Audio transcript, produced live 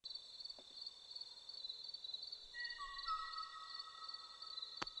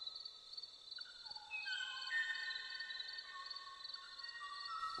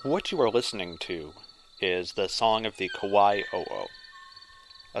What you are listening to is the song of the Kauai O'o,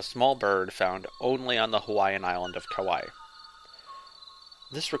 a small bird found only on the Hawaiian island of Kauai.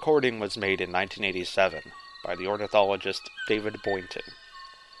 This recording was made in 1987 by the ornithologist David Boynton.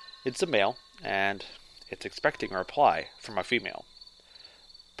 It's a male, and it's expecting a reply from a female.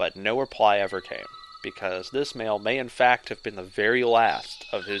 But no reply ever came, because this male may in fact have been the very last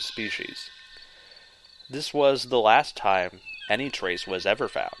of his species. This was the last time any trace was ever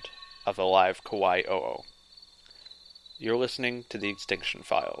found of a live Kauai O'o. You're listening to the Extinction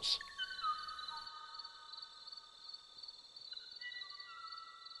Files.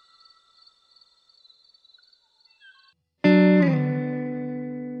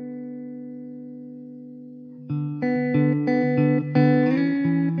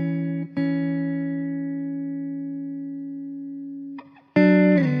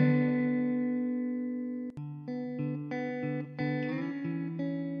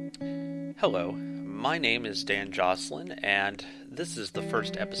 Hello, my name is Dan Jocelyn, and this is the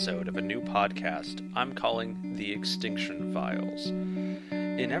first episode of a new podcast I'm calling The Extinction Files.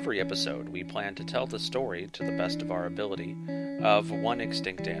 In every episode, we plan to tell the story, to the best of our ability, of one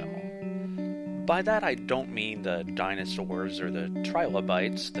extinct animal. By that I don't mean the dinosaurs or the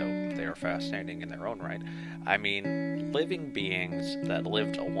trilobites, though they are fascinating in their own right. I mean living beings that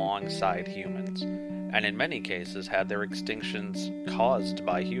lived alongside humans, and in many cases had their extinctions caused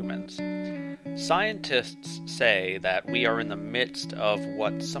by humans. Scientists say that we are in the midst of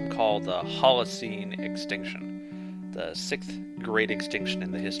what some call the Holocene extinction, the sixth great extinction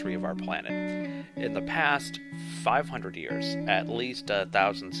in the history of our planet. In the past 500 years, at least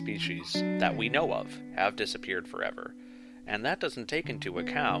 1,000 species that we know of have disappeared forever, and that doesn't take into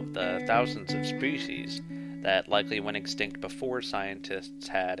account the thousands of species that likely went extinct before scientists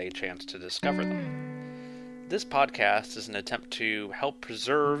had a chance to discover them. This podcast is an attempt to help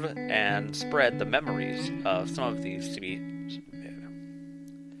preserve and spread the memories of some of these species.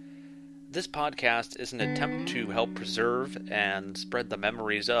 This podcast is an attempt to help preserve and spread the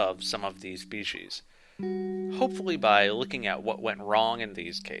memories of some of these species. Hopefully by looking at what went wrong in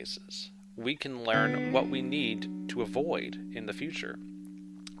these cases, we can learn what we need to avoid in the future.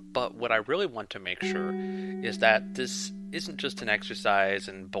 But what I really want to make sure is that this isn't just an exercise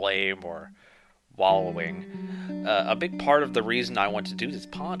in blame or wallowing. A big part of the reason I want to do this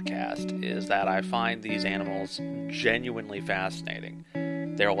podcast is that I find these animals genuinely fascinating.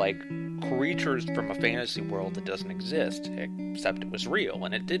 They're like creatures from a fantasy world that doesn't exist, except it was real,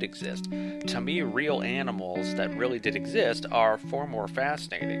 and it did exist. To me, real animals that really did exist are far more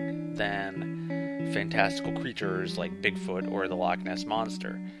fascinating than fantastical creatures like Bigfoot or the Loch Ness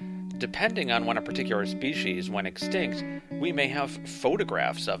Monster. Depending on when a particular species went extinct, we may have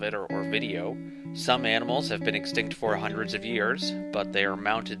photographs of it or video. Some animals have been extinct for hundreds of years, but their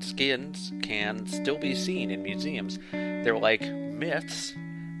mounted skins can still be seen in museums. They're like myths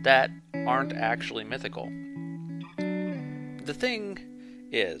that aren't actually mythical. The thing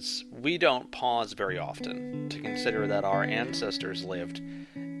is, we don't pause very often to consider that our ancestors lived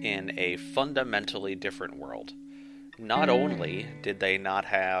in a fundamentally different world. Not only did they not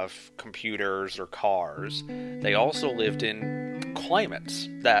have computers or cars, they also lived in climates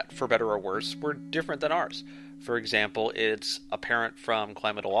that, for better or worse, were different than ours. For example, it's apparent from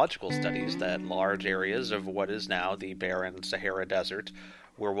climatological studies that large areas of what is now the barren Sahara Desert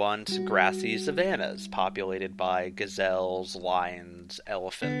were once grassy savannas populated by gazelles, lions,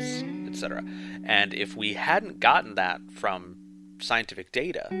 elephants, etc. And if we hadn't gotten that from scientific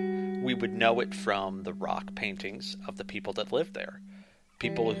data, we would know it from the rock paintings of the people that lived there.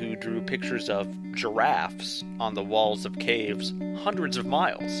 People who drew pictures of giraffes on the walls of caves hundreds of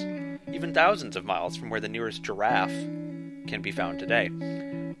miles, even thousands of miles from where the nearest giraffe can be found today.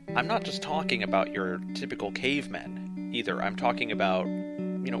 I'm not just talking about your typical cavemen either. I'm talking about,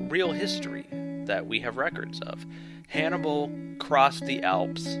 real history that we have records of. Hannibal crossed the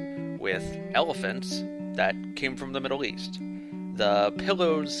Alps with elephants that came from the Middle East. The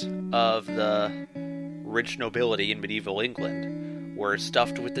pillows of the rich nobility in medieval England were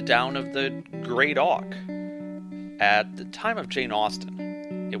stuffed with the down of the great auk. At the time of Jane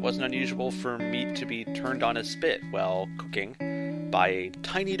Austen, it wasn't unusual for meat to be turned on a spit while cooking by a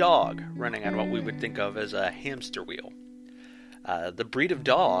tiny dog running on what we would think of as a hamster wheel. The breed of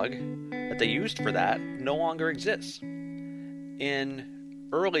dog that they used for that no longer exists. In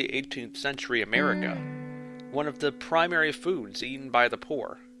early 18th century America, one of the primary foods eaten by the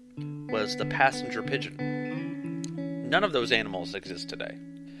poor was the passenger pigeon. None of those animals exist today.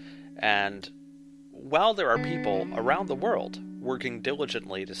 And while there are people around the world working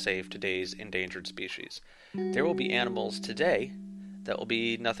diligently to save today's endangered species, there will be animals today that will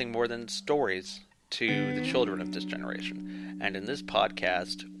be nothing more than stories to the children of this generation. And in this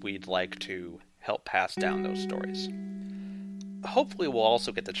podcast, we'd like to help pass down those stories. Hopefully we'll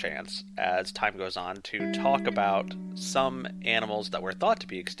also get the chance, as time goes on, to talk about some animals that were thought to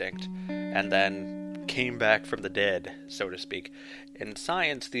be extinct and then came back from the dead, so to speak. In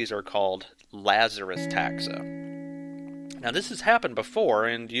science, these are called Lazarus taxa. Now, this has happened before,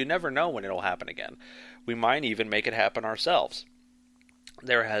 and you never know when it'll happen again. We might even make it happen ourselves.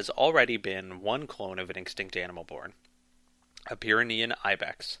 There has already been one clone of an extinct animal born, a Pyrenean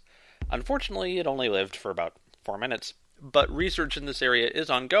ibex. Unfortunately, it only lived for about 4 minutes, but research in this area is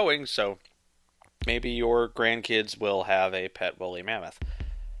ongoing, so maybe your grandkids will have a pet woolly mammoth.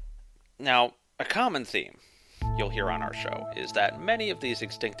 Now, a common theme you'll hear on our show is that many of these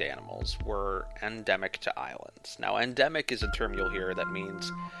extinct animals were endemic to islands. Now, endemic is a term you'll hear that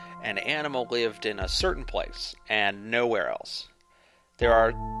means an animal lived in a certain place and nowhere else. There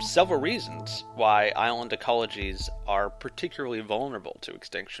are several reasons why island ecologies are particularly vulnerable to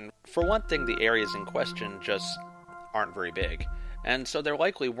extinction. For one thing, the areas in question just aren't very big, and so there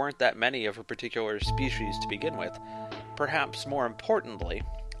likely weren't that many of a particular species to begin with. Perhaps more importantly,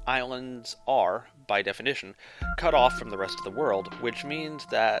 islands are, by definition, cut off from the rest of the world, which means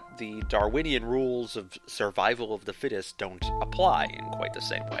that the Darwinian rules of survival of the fittest don't apply in quite the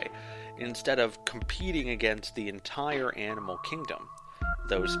same way. Instead of competing against the entire animal kingdom,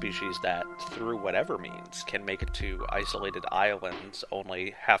 those species that, through whatever means, can make it to isolated islands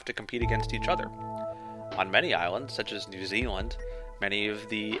only have to compete against each other. On many islands, such as New Zealand, many of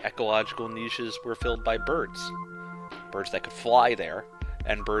the ecological niches were filled by birds. Birds that could fly there,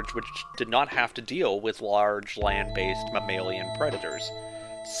 and birds which did not have to deal with large land-based mammalian predators.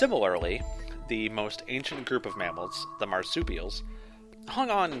 Similarly, the most ancient group of mammals, the marsupials, hung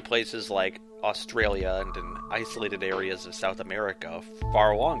on in places like Australia and in isolated areas of South America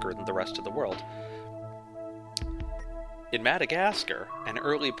far longer than the rest of the world. In Madagascar, an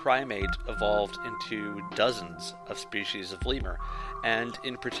early primate evolved into dozens of species of lemur, and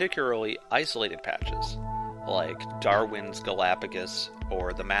in particularly isolated patches, like Darwin's Galapagos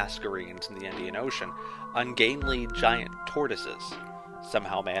or the mascarenes in the Indian Ocean. Ungainly giant tortoises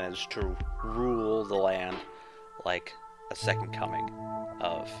somehow managed to rule the land like a second coming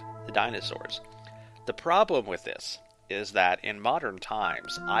of the dinosaurs. The problem with this is that in modern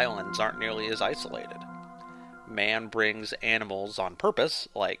times, islands aren't nearly as isolated. Man brings animals on purpose,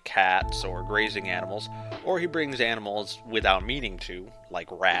 like cats or grazing animals, or he brings animals without meaning to, like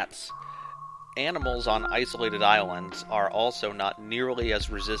rats. Animals on isolated islands are also not nearly as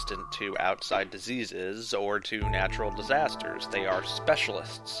resistant to outside diseases or to natural disasters. They are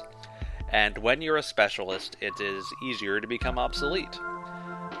specialists. And when you're a specialist, it is easier to become obsolete.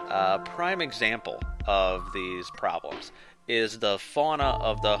 A prime example of these problems is the fauna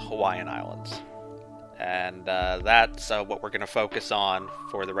of the Hawaiian Islands. And that's what we're going to focus on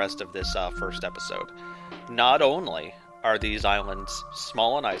for the rest of this first episode. Not only are these islands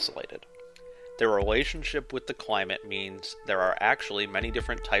small and isolated, their relationship with the climate means there are actually many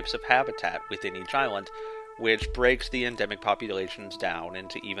different types of habitat within each island, which breaks the endemic populations down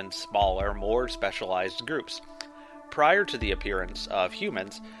into even smaller, more specialized groups. Prior to the appearance of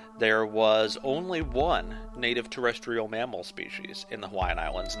humans, there was only one native terrestrial mammal species in the Hawaiian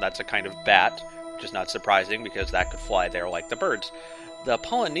Islands, and that's a kind of bat, which is not surprising because that could fly there like the birds. The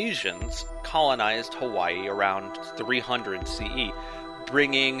Polynesians colonized Hawaii around 300 CE,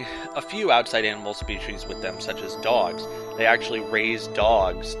 bringing a few outside animal species with them, such as dogs. They actually raised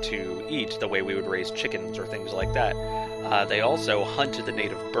dogs to eat the way we would raise chickens or things like that. They also hunted the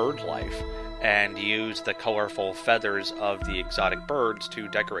native bird life and used the colorful feathers of the exotic birds to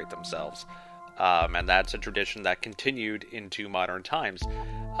decorate themselves. And that's a tradition that continued into modern times.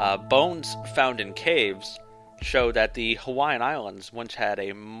 Bones found in caves show that the Hawaiian Islands once had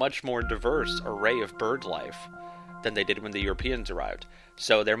a much more diverse array of bird life than they did when the Europeans arrived.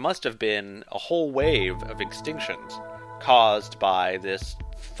 So there must have been a whole wave of extinctions caused by this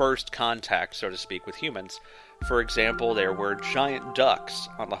first contact, so to speak, with humans. For example, there were giant ducks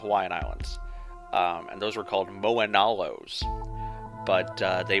on the Hawaiian Islands, and those were called moenalos.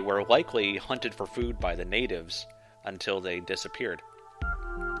 But they were likely hunted for food by the natives until they disappeared.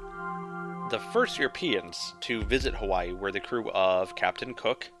 The first Europeans to visit Hawaii were the crew of Captain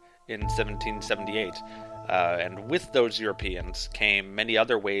Cook in 1778. And with those Europeans came many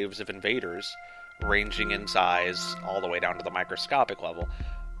other waves of invaders, ranging in size all the way down to the microscopic level.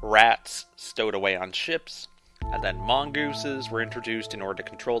 Rats stowed away on ships, and then mongooses were introduced in order to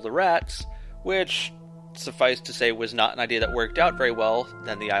control the rats, which, suffice to say, was not an idea that worked out very well.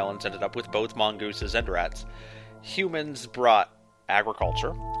 Then the islands ended up with both mongooses and rats. Humans brought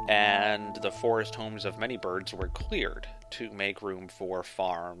agriculture, and the forest homes of many birds were cleared to make room for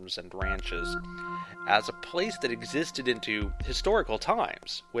farms and ranches. As a place that existed into historical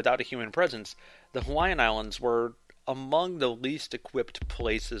times without a human presence, the Hawaiian Islands were among the least equipped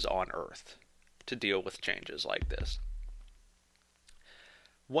places on Earth to deal with changes like this.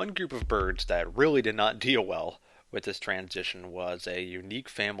 One group of birds that really did not deal well with this transition was a unique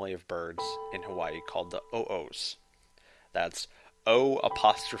family of birds in Hawaii called the O'os. That's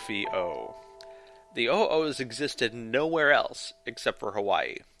O''O. The O'os existed nowhere else except for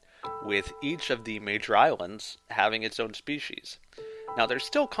Hawaii, with each of the major islands having its own species. Now, there's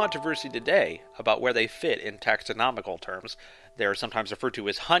still controversy today about where they fit in taxonomical terms. They're sometimes referred to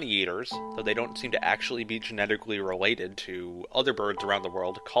as honey-eaters, though they don't seem to actually be genetically related to other birds around the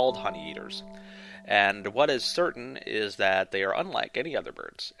world called honey-eaters. And what is certain is that they are unlike any other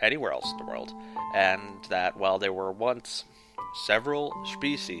birds anywhere else in the world, and that while there were once several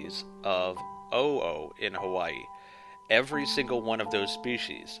species of O'o in Hawaii, every single one of those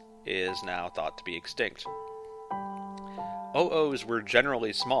species is now thought to be extinct. O'os were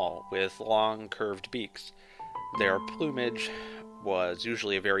generally small, with long, curved beaks. Their plumage was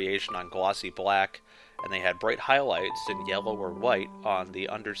usually a variation on glossy black, and they had bright highlights in yellow or white on the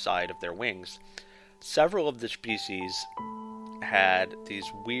underside of their wings. Several of the species had these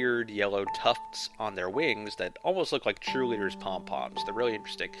weird yellow tufts on their wings that almost look like cheerleaders' pom-poms. They're really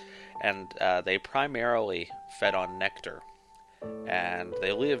interesting, and they primarily fed on nectar. And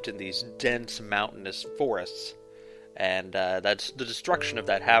they lived in these dense mountainous forests, and that's the destruction of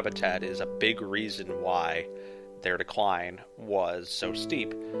that habitat is a big reason why their decline was so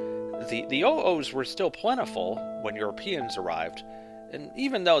steep. The O'os were still plentiful when Europeans arrived, and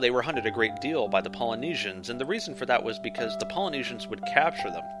even though they were hunted a great deal by the Polynesians, and the reason for that was because the Polynesians would capture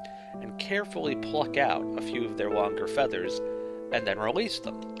them and carefully pluck out a few of their longer feathers and then release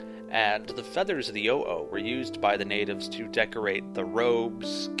them. And the feathers of the O'o were used by the natives to decorate the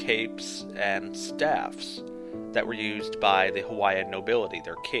robes, capes, and staffs that were used by the Hawaiian nobility,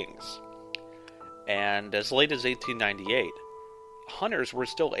 their kings. And as late as 1898, hunters were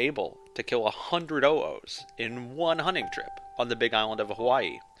still able to kill 100 O'os in one hunting trip on the Big Island of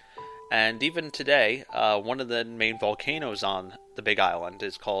Hawaii. And even today, one of the main volcanoes on the Big Island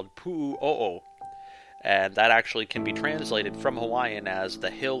is called Pu'u'o'o, and that actually can be translated from Hawaiian as the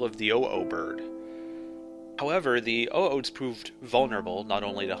Hill of the O'o Bird. However, the O'os proved vulnerable not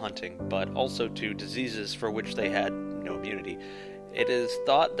only to hunting, but also to diseases for which they had no immunity. It is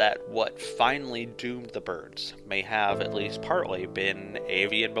thought that what finally doomed the birds may have, at least partly, been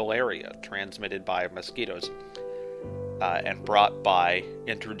avian malaria transmitted by mosquitoes and brought by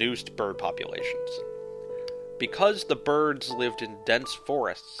introduced bird populations. Because the birds lived in dense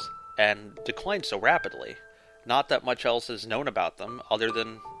forests and declined so rapidly, not that much else is known about them other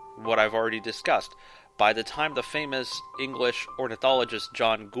than what I've already discussed. By the time the famous English ornithologist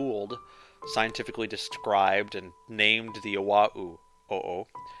John Gould scientifically described and named the Kauai O'o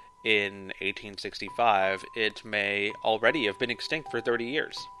in 1865, it may already have been extinct for 30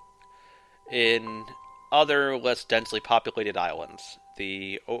 years. In other, less densely populated islands,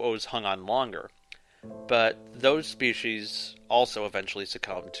 the O'os hung on longer, but those species also eventually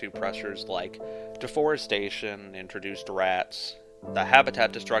succumbed to pressures like deforestation, introduced rats, the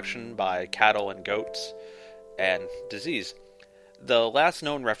habitat destruction by cattle and goats, and disease. The last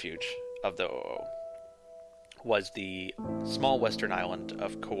known refuge of the O'o was the small western island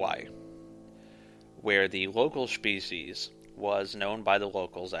of Kauai, where the local species was known by the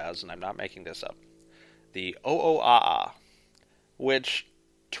locals as, and I'm not making this up, the O'oa'a, which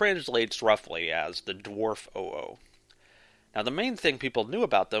translates roughly as the dwarf O'o. Now, the main thing people knew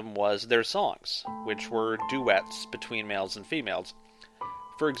about them was their songs, which were duets between males and females.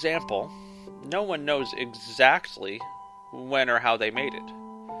 For example, no one knows exactly when or how they mated,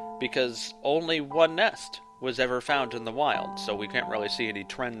 because only one nest was ever found in the wild, so we can't really see any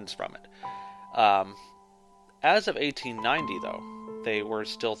trends from it. As of 1890, though, they were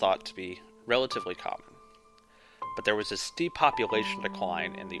still thought to be relatively common. But there was a steep population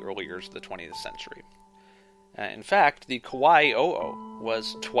decline in the early years of the 20th century. In fact, the Kauai O'o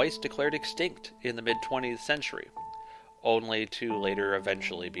was twice declared extinct in the mid-20th century, only to later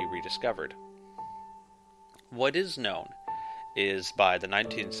eventually be rediscovered. What is known is by the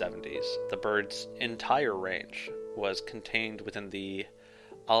 1970s, the bird's entire range was contained within the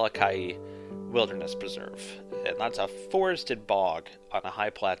Alakai Wilderness Preserve, and that's a forested bog on a high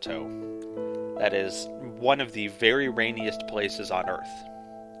plateau that is one of the very rainiest places on Earth.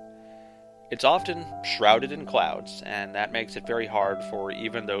 It's often shrouded in clouds, and that makes it very hard for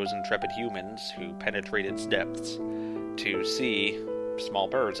even those intrepid humans who penetrate its depths to see small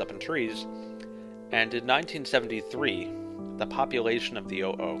birds up in trees. And in 1973, the population of the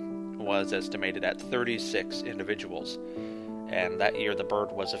O'o was estimated at 36 individuals. And that year the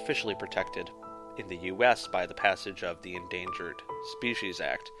bird was officially protected in the U.S. by the passage of the Endangered Species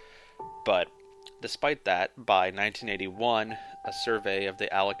Act. But despite that, by 1981, a survey of the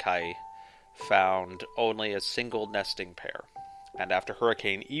Alakai found only a single nesting pair. And after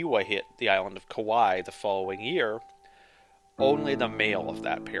Hurricane Iwa hit the island of Kauai the following year, only the male of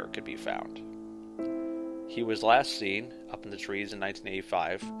that pair could be found. He was last seen up in the trees in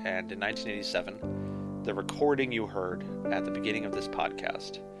 1985, and in 1987, the recording you heard at the beginning of this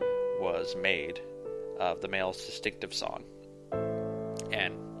podcast was made of the male's distinctive song.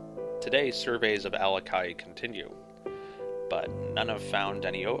 And today, surveys of Alakai continue, but none have found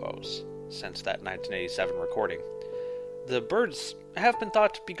any O'os since that 1987 recording. The birds have been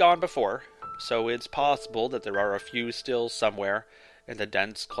thought to be gone before, so it's possible that there are a few still somewhere in the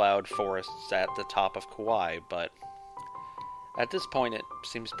dense cloud forests at the top of Kauai, but at this point it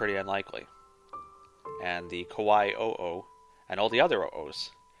seems pretty unlikely. And the Kauai O'o and all the other O'os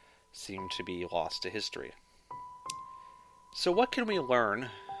seem to be lost to history. So what can we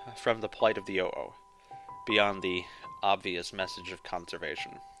learn from the plight of the O'o, beyond the obvious message of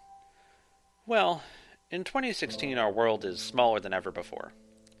conservation? Well, in 2016 our world is smaller than ever before.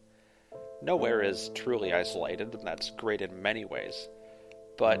 Nowhere is truly isolated, and that's great in many ways,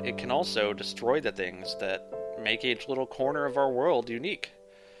 but it can also destroy the things that make each little corner of our world unique.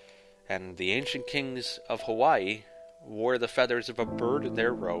 And the ancient kings of Hawaii wore the feathers of a bird in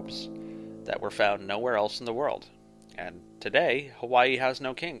their robes that were found nowhere else in the world. And today, Hawaii has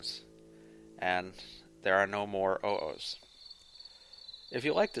no kings, and there are no more O'os. If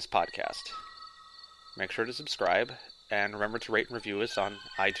you like this podcast, make sure to subscribe, and remember to rate and review us on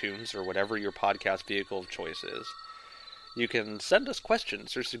iTunes or whatever your podcast vehicle of choice is. You can send us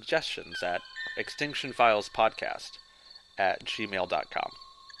questions or suggestions at extinctionfilespodcast@gmail.com.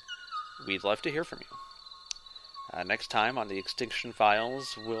 We'd love to hear from you. Next time on the Extinction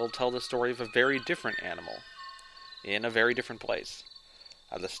Files, we'll tell the story of a very different animal in a very different place.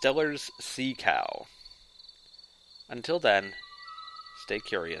 The Steller's sea cow. Until then, stay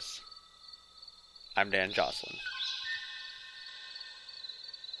curious. I'm Dan Jocelyn.